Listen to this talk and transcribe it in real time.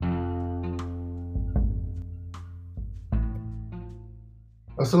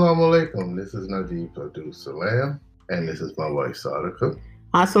Assalamu alaikum. This is Najib Abdul Salam, and this is my wife Sadaka.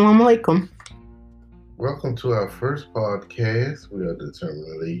 Assalamu alaikum. Welcome to our first podcast. We are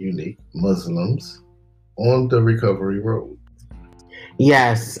determinedly unique Muslims on the recovery road.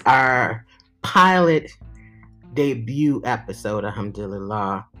 Yes, our pilot debut episode,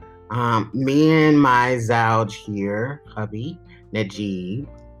 alhamdulillah. Me and my Zouj here, hubby, Najib.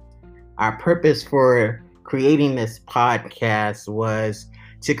 Our purpose for creating this podcast was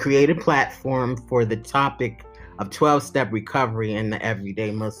to create a platform for the topic of 12-step recovery in the everyday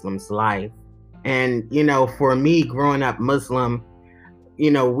Muslim's life. And, for me, growing up Muslim,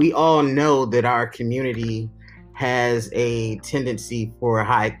 we all know that our community has a tendency for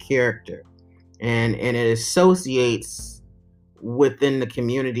high character. And it associates within the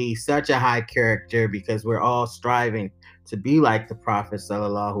community such a high character because we're all striving to be like the Prophet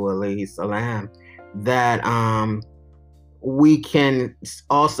sallallahu alaihi wasallam, that we can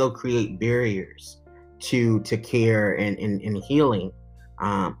also create barriers to care and healing.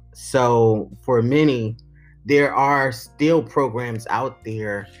 So for many, there are still programs out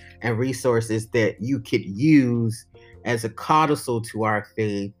there and resources that you could use as a codicil to our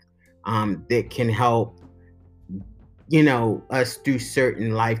faith, that can help, us through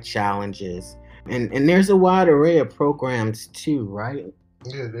certain life challenges. And there's a wide array of programs too, right?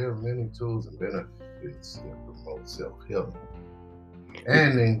 Yeah, there are many tools and benefits that promote self-healing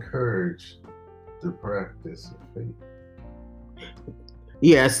and encourage the practice of faith.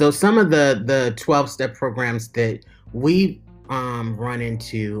 Yeah, so some of the 12-step programs that we run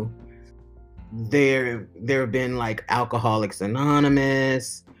into, there have been like Alcoholics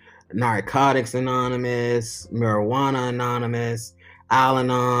Anonymous, Narcotics Anonymous, Marijuana Anonymous,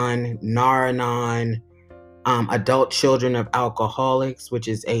 Al-Anon, Nar-Anon, Adult Children of Alcoholics, which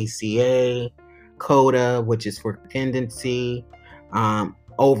is ACA, CODA, which is for dependency,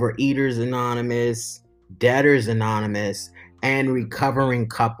 Overeaters Anonymous, Debtors Anonymous, and Recovering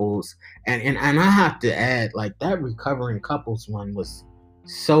Couples. And I have to add, like, that Recovering Couples one was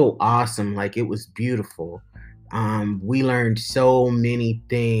so awesome. Like, it was beautiful. We learned so many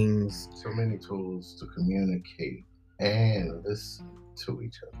things. So many tools to communicate and listen to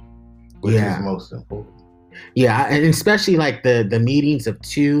each other, which is most important. Yeah, and especially like the meetings of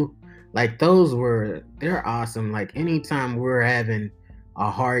two, like they're awesome. Like anytime we're having a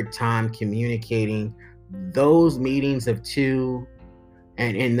hard time communicating, those meetings of two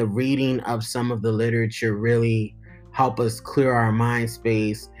and in the reading of some of the literature really help us clear our mind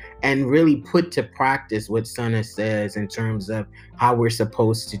space and really put to practice what Sunnah says in terms of how we're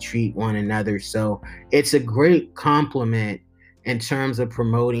supposed to treat one another. So it's a great complement in terms of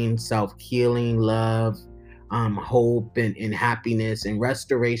promoting self-healing, love, hope, and happiness and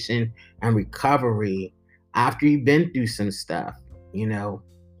restoration and recovery after you've been through some stuff.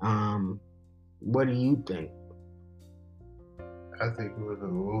 What do you think? I think the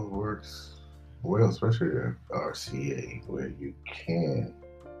rule works well, especially at RCA, where you can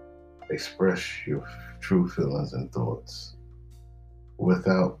express your true feelings and thoughts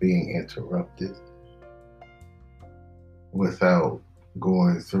without being interrupted, without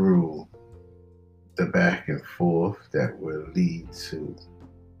going through the back and forth that will lead to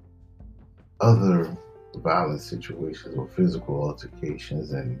other violent situations or physical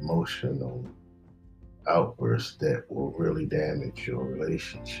altercations and emotional outbursts that will really damage your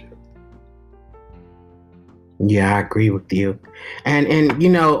relationship. Yeah, I agree with you. And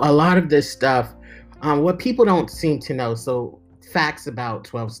a lot of this stuff, what people don't seem to know, so facts about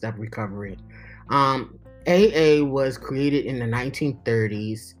 12-step recovery. AA was created in the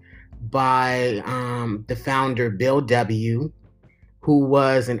 1930s by the founder, Bill W., who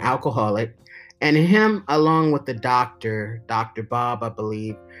was an alcoholic. And him, along with the doctor, Dr. Bob, I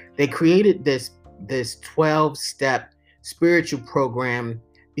believe, they created this 12-step spiritual program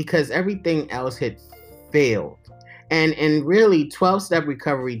because everything else had failed. And really, 12-step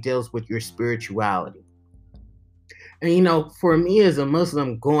recovery deals with your spirituality. And, for me as a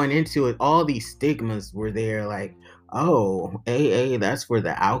Muslim going into it, all these stigmas were there, like, oh, AA, that's for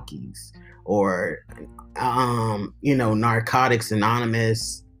the alkies. Or, Narcotics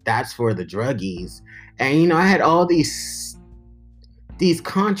Anonymous, that's for the druggies. And, I had all these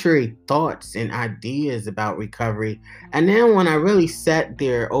contrary thoughts and ideas about recovery. And then when I really sat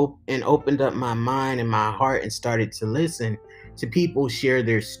there and opened up my mind and my heart and started to listen to people share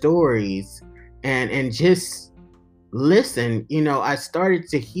their stories and just listen, I started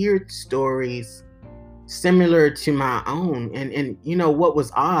to hear stories similar to my own. And what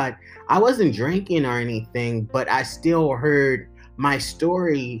was odd, I wasn't drinking or anything, but I still heard my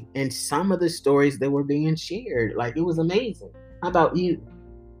story and some of the stories that were being shared. Like, it was amazing. How about you?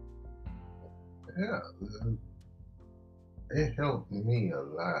 Yeah, it helped me a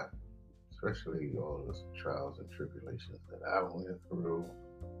lot, especially all the trials and tribulations that I went through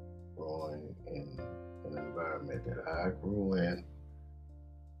growing in an environment that I grew in.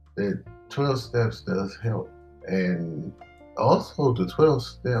 The 12 steps does help. And also the 12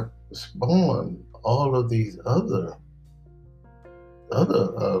 step spawn all of these other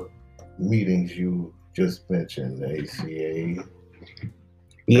meetings you just mentioned, the ACA,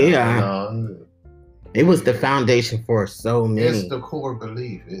 Yeah, Al-Anon. it was the foundation for so It's many. the core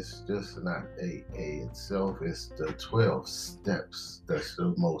belief. It's just not AA itself. It's the 12 steps that's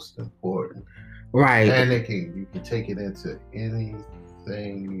the most important. Right. And you can take it into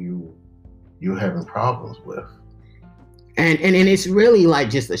anything you're having problems with. And it's really like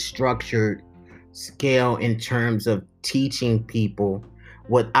just a structured scale in terms of teaching people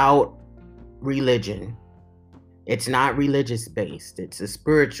without religion. It's not religious based. It's a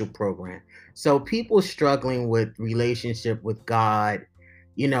spiritual program. So people struggling with relationship with God,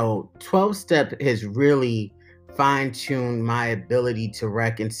 12 step has really fine-tuned my ability to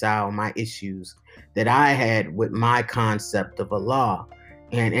reconcile my issues that I had with my concept of Allah.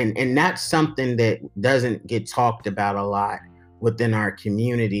 And that's something that doesn't get talked about a lot within our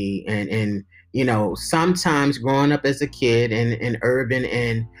community. And sometimes growing up as a kid in urban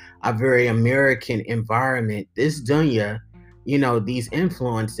and a very American environment, this dunya, these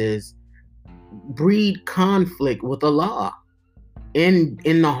influences breed conflict with Allah in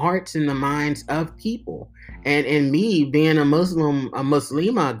the hearts and the minds of people. And me being a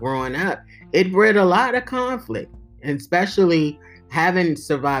Muslima growing up, it bred a lot of conflict, and especially having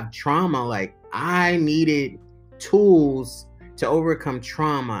survived trauma. Like, I needed tools to overcome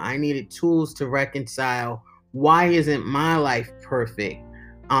trauma. I needed tools to reconcile why isn't my life perfect,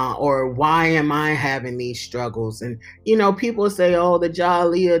 or why am I having these struggles? And people say, oh, the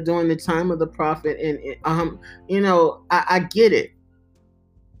Jahiliyyah during the time of the Prophet, and I get it,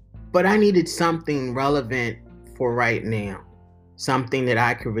 but I needed something relevant for right now, something that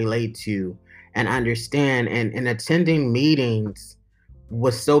I could relate to and understand. And attending meetings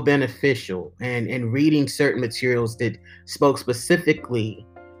was so beneficial, and reading certain materials that spoke specifically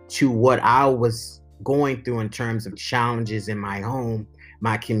to what I was going through in terms of challenges in my home,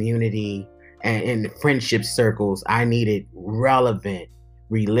 my community, and in friendship circles. I needed relevant,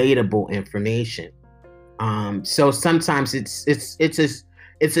 relatable information. So sometimes it's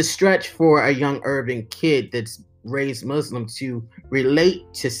a stretch for a young urban kid that's raised Muslim to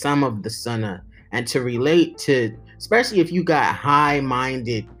relate to some of the sunnah, and to relate to, especially if you got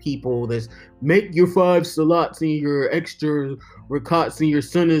high-minded people that's make your 5 salats and your extra rakats and your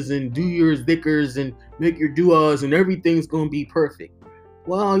sunnahs and do your dhikrs and make your du'as and everything's going to be perfect.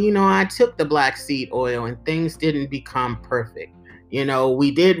 Well, I took the black seed oil and things didn't become perfect.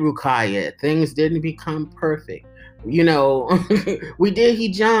 We did Ruqyah, things didn't become perfect. We did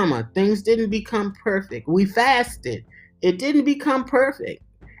hijama, things didn't become perfect. We fasted, it didn't become perfect.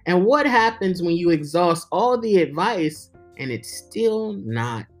 And what happens when you exhaust all the advice and it's still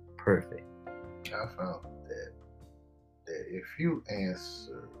not perfect? I found that if you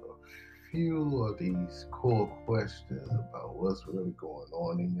answer a few of these core questions about what's really going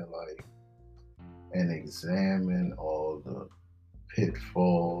on in your life and examine all the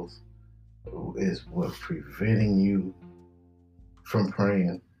pitfalls is what's preventing you from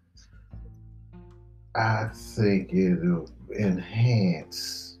praying, I think it'll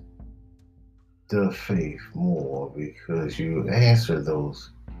enhance the faith more, because you answer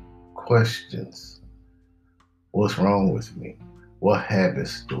those questions. What's wrong with me? What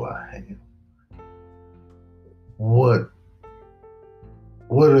habits do I have? What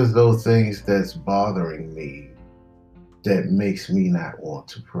are those things that's bothering me that makes me not want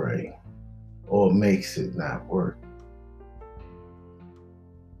to pray, or makes it not work?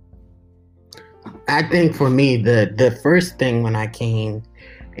 I think for me, the first thing when I came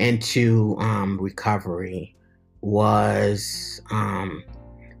into recovery was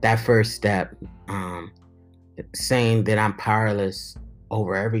that first step, saying that I'm powerless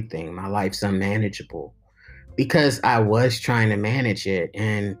over everything. My life's unmanageable, because I was trying to manage it.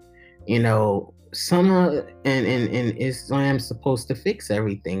 And Sunnah and Islam's supposed to fix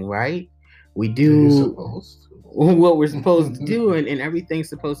everything, right? We do what we're supposed to do, and everything's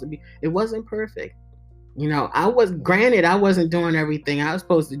supposed to be. It wasn't perfect. I wasn't doing everything I was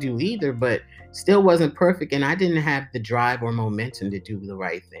supposed to do either, but still wasn't perfect. And I didn't have the drive or momentum to do the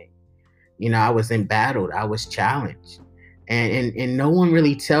right thing. I was embattled, I was challenged. And no one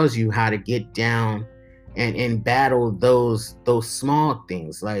really tells you how to get down and battle those small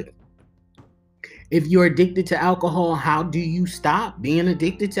things. Like, if you're addicted to alcohol, how do you stop being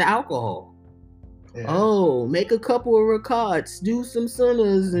addicted to alcohol? Yeah. Oh, make a couple of rakats, do some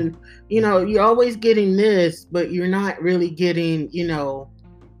sunnahs, and you're always getting this, but you're not really getting,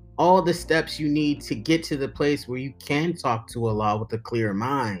 all the steps you need to get to the place where you can talk to Allah with a clear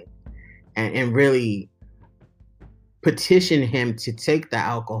mind and really petition him to take the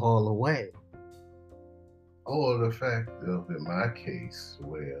alcohol away. Or the fact of, in my case,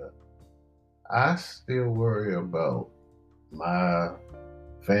 where I still worry about my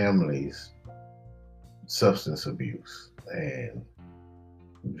family's substance abuse and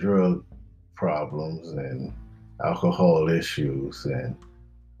drug problems and alcohol issues and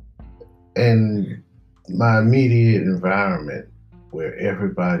my immediate environment where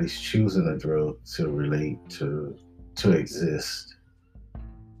everybody's choosing a drug to relate to exist,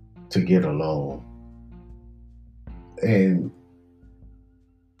 to get along. And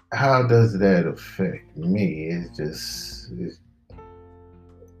how does that affect me?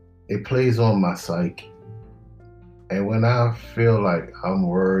 It plays on my psyche. And when I feel like I'm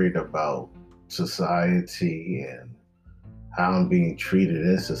worried about society and how I'm being treated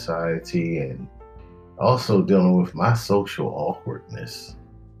in society and also dealing with my social awkwardness,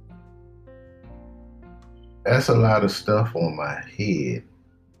 that's a lot of stuff on my head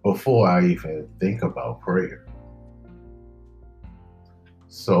before I even think about prayer.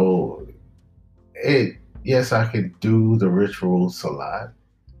 So yes, I can do the ritual salat.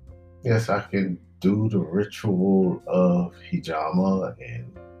 Yes, I can do the ritual of hijama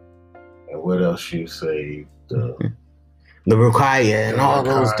and what else you say, the ruqyah and all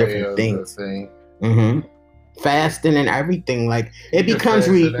those different things. Fasting and everything, like it becomes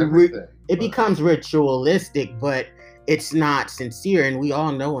becomes ritualistic, but it's not sincere. And we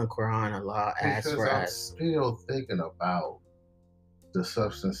all know in Quran Allah asks for us. I'm still thinking about the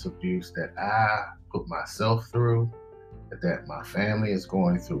substance abuse that I put myself through, that my family is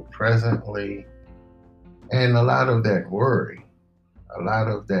going through presently, and a lot of that worry, a lot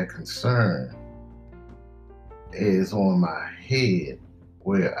of that concern is on my head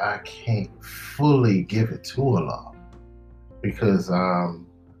where I can't fully give it to Allah, because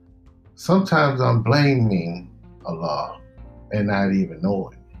sometimes I'm blaming Allah and not even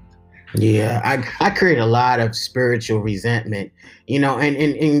knowing. Yeah, I create a lot of spiritual resentment,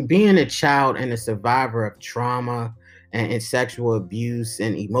 and being a child and a survivor of trauma and sexual abuse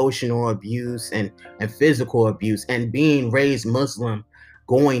and emotional abuse and physical abuse, and being raised Muslim,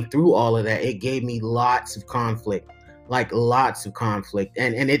 going through all of that, it gave me lots of conflict, like lots of conflict.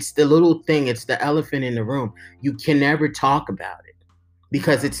 And it's the little thing, it's the elephant in the room. You can never talk about it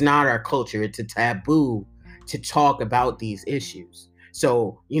because it's not our culture. It's a taboo to talk about these issues.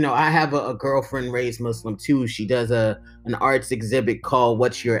 So, I have a girlfriend raised Muslim too. She does an arts exhibit called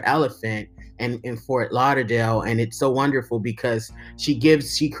What's Your Elephant in Fort Lauderdale. And it's so wonderful because she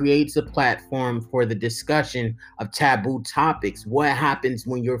creates a platform for the discussion of taboo topics. What happens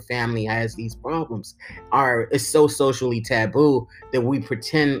when your family has these problems? It's so socially taboo that we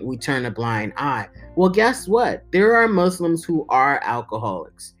pretend we turn a blind eye. Well, guess what? There are Muslims who are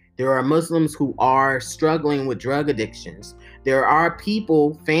alcoholics. There are Muslims who are struggling with drug addictions. There are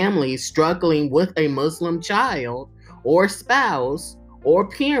families struggling with a Muslim child or spouse or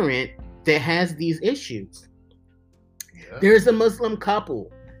parent that has these issues. Yeah. There's a Muslim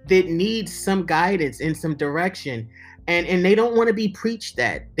couple that needs some guidance and some direction, and they don't want to be preached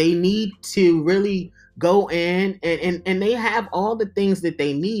at. They need to really go in and they have all the things that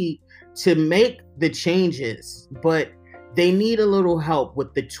they need to make the changes, but they need a little help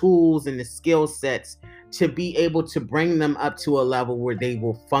with the tools and the skill sets to be able to bring them up to a level where they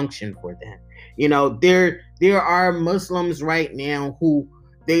will function for them. There are Muslims right now who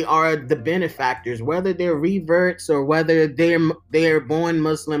they are the benefactors, whether they're reverts or whether they're born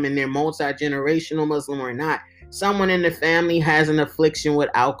Muslim and they're multi-generational Muslim or not. Someone in the family has an affliction with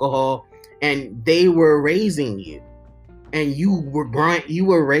alcohol and they were raising you. And you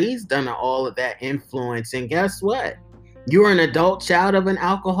were raised under all of that influence. And guess what? You're an adult child of an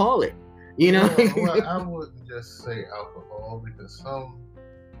alcoholic. Well, I wouldn't just say alcohol, because some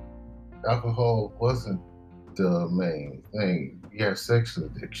alcohol wasn't the main thing. You have sex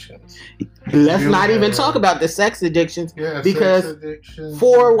addictions. Let's not even talk about the sex addictions, because sex addictions,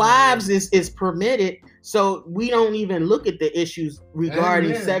 4 wives is permitted. So we don't even look at the issues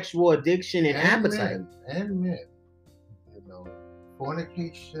regarding sexual addiction and appetite. Men.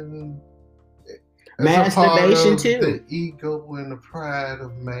 Fornication. Masturbation too. The ego and the pride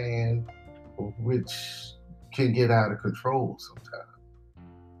of man, which can get out of control sometimes.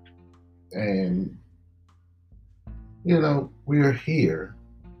 And we're here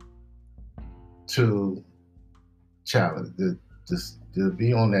to challenge, to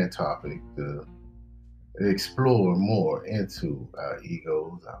be on that topic, to explore more into our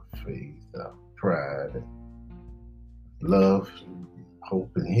egos, our faith, our pride, and love,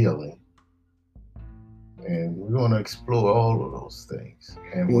 hope, and healing. And we're going to explore all of those things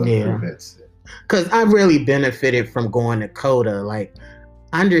and what Yeah. prevents it. Because I really benefited from going to CODA, like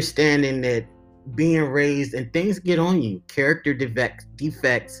understanding that being raised and things get on you, character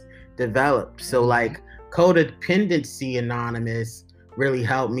defects develop. So like Codependency Anonymous really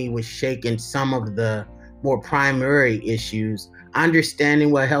helped me with shaking some of the more primary issues,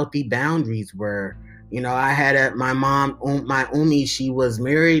 understanding what healthy boundaries were. You know, I had my mom, my Umi, she was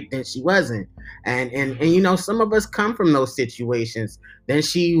married, then she wasn't. And you know, some of us come from those situations. Then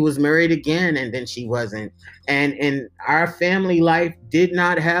she was married again, and then she wasn't. And our family life did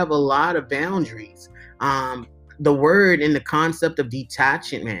not have a lot of boundaries. The word and the concept of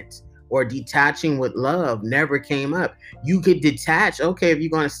detachment or detaching with love never came up. You could detach. Okay, if you're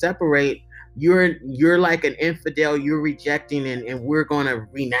going to separate, you're like an infidel. You're rejecting, and we're going to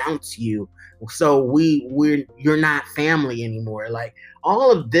renounce you. So you're not family anymore. Like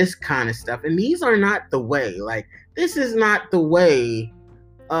all of this kind of stuff. And these are not the way. Like this is not the way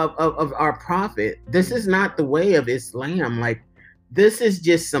of our prophet. This is not the way of Islam. Like this is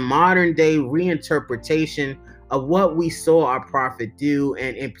just some modern day reinterpretation of what we saw our prophet do,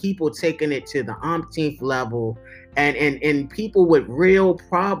 and people taking it to the umpteenth level, and people with real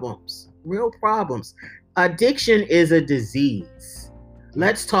problems. Addiction is a disease.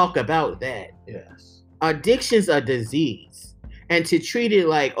 Let's talk about that. Yes. Addiction's a disease. And to treat it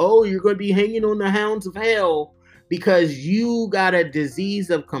like, oh, you're going to be hanging on the hounds of hell because you got a disease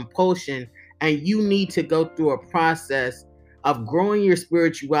of compulsion and you need to go through a process of growing your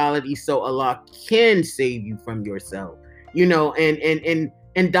spirituality so Allah can save you from yourself. You know,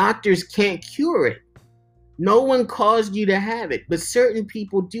 and doctors can't cure it. No one caused you to have it, but certain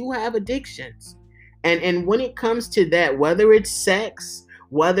people do have addictions. And when it comes to that, whether it's sex,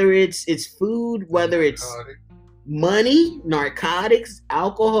 whether it's food, whether it's money, narcotics,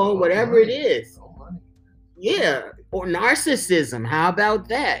 alcohol, whatever it is. Yeah, or narcissism, how about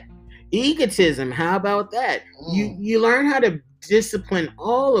that? Egotism, how about that? You learn how to discipline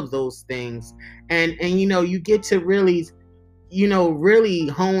all of those things, and you know, you get to really, you know, really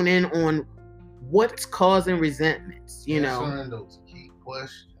hone in on what's causing resentments, you know. Answering those key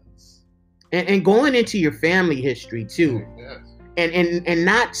questions. And going into your family history too. Yes. And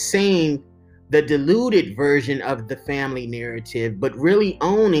not saying the diluted version of the family narrative, but really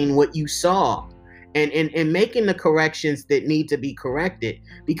owning what you saw and making the corrections that need to be corrected.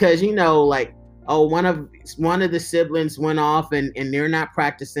 Because, you know, like, oh, one of the siblings went off and they're not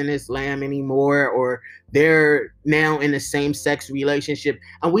practicing Islam anymore, or they're now in a same-sex relationship,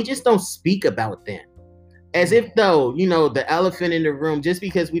 and we just don't speak about them. As if though, you know, the elephant in the room, just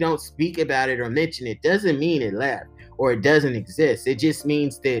because we don't speak about it or mention it doesn't mean it left or it doesn't exist. It just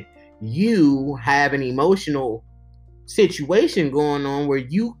means that you have an emotional situation going on where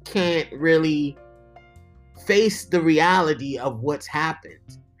you can't really face the reality of what's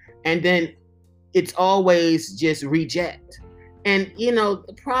happened. And then it's always just reject. And, you know,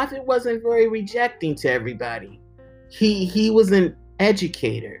 the prophet wasn't very rejecting to everybody. He was an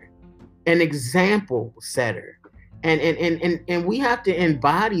educator, an example setter. And we have to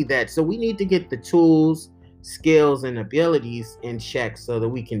embody that. So we need to get the tools, skills, and abilities in check so that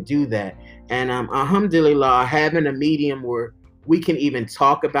we can do that. And alhamdulillah, having a medium where we can even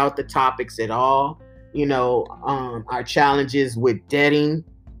talk about the topics at all, you know, our challenges with debting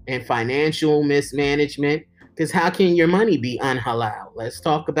and financial mismanagement. Because how can your money be unhalal? Let's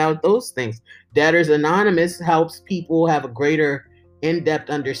talk about those things. Debtors Anonymous helps people have a greater in-depth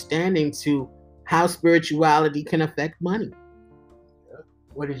understanding to how spirituality can affect money.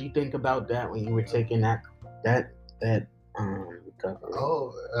 What did you think about that when you were taking that recovery?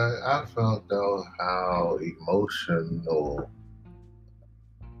 Oh, I found out how emotional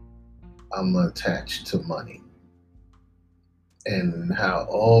I'm attached to money, and how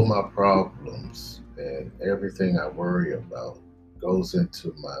all my problems and everything I worry about goes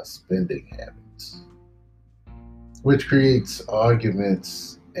into my spending habits, which creates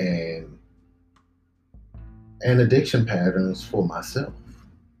arguments and addiction patterns for myself,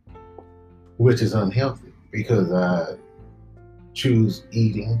 which is unhealthy because I choose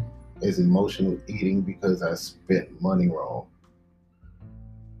eating as emotional eating because I spent money wrong.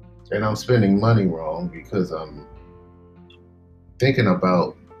 And I'm spending money wrong because I'm thinking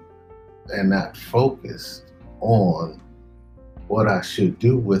about and not focused on what I should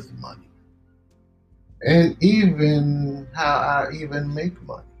do with money. And even how I even make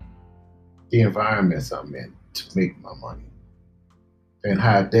money. The environments I'm in to make my money. and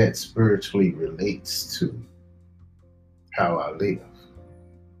how that spiritually relates to how I live.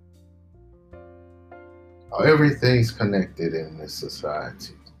 How everything's connected in this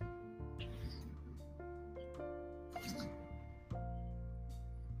society.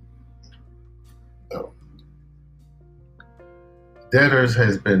 So, debtors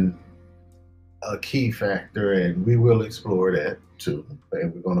has been a key factor, and we will explore that too.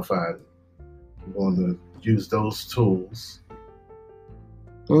 And we're going to use those tools.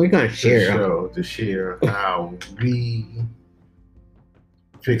 Well, we're going to share how we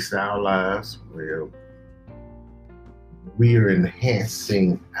fixed our lives, where we are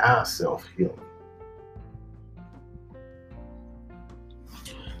enhancing our self-healing.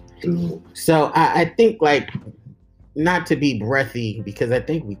 So I think, like, not to be breathy, because I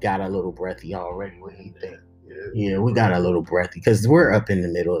think we got a little breathy already. What do you think? Yeah, we got a little breathy because we're up in the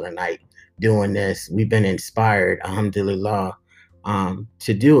middle of the night doing this. We've been inspired, alhamdulillah,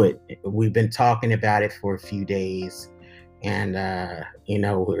 to do it. We've been talking about it for a few days, and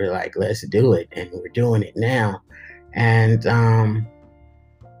we're like, let's do it, and we're doing it now. And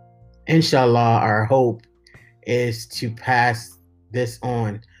inshallah, our hope is to pass this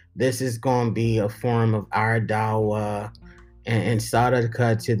on. This is going to be a form of our dawah and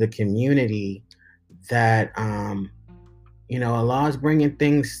sadaqah to the community that, Allah is bringing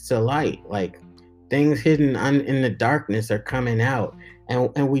things to light. Like, things hidden in the darkness are coming out.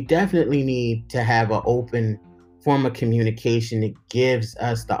 And we definitely need to have an open form of communication that gives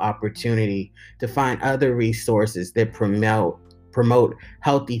us the opportunity to find other resources that promote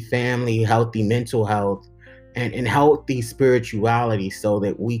healthy family, healthy mental health, and healthy spirituality, so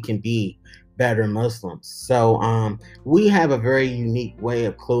that we can be better Muslims. So we have a very unique way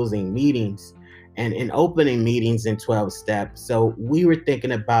of closing meetings and opening meetings in 12 steps. So we were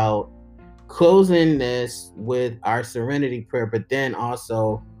thinking about closing this with our serenity prayer, but then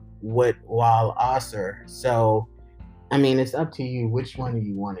also with Wal Asr. So, I mean, it's up to you. Which one do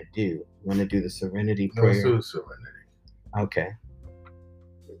you want to do? You want to do the serenity prayer? Let's do the serenity. Okay.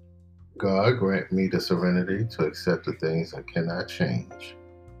 God, grant me the serenity to accept the things I cannot change,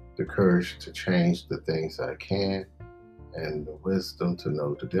 the courage to change the things I can, and the wisdom to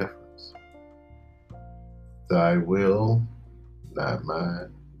know the difference. Thy will, not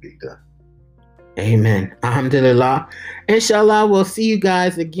mine, be done. Amen. Alhamdulillah. Inshallah, we'll see you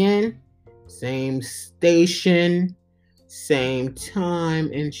guys again. Same station, same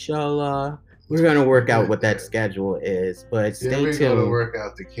time, inshallah. We're going to work out what that schedule is, but stay tuned. We're going to work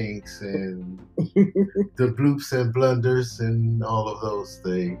out the kinks and the bloops and blunders and all of those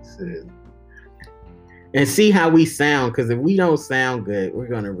things. And see how we sound, because if we don't sound good, we're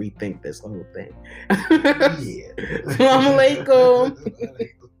going to rethink this whole thing. Yeah. Assalamu alaikum.